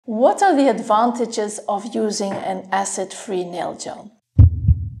What are the advantages of using an acid-free nail gel?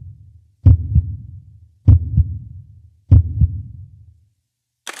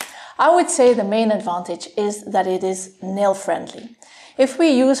 I would say the main advantage is that it is nail friendly. If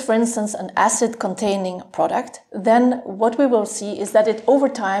we use, for instance, an acid-containing product, then what we will see is that over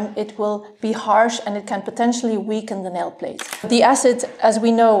time it will be harsh and it can potentially weaken the nail plate. The acid, as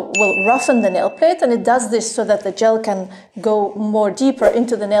we know, will roughen the nail plate, and it does this so that the gel can go more deeper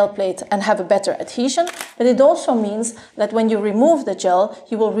into the nail plate and have a better adhesion. But it also means that when you remove the gel,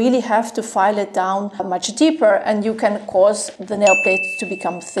 you will really have to file it down much deeper, and you can cause the nail plate to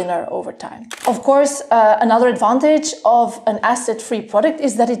become thinner over time. Of course, another advantage of an acid-free product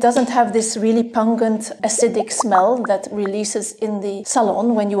is that it doesn't have this really pungent acidic smell that releases in the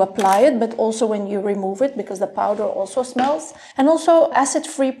salon when you apply it, but also when you remove it, because the powder also smells. And also,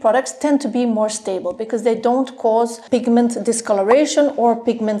 acid-free products tend to be more stable because they don't cause pigment discoloration or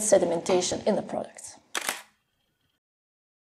pigment sedimentation in the products.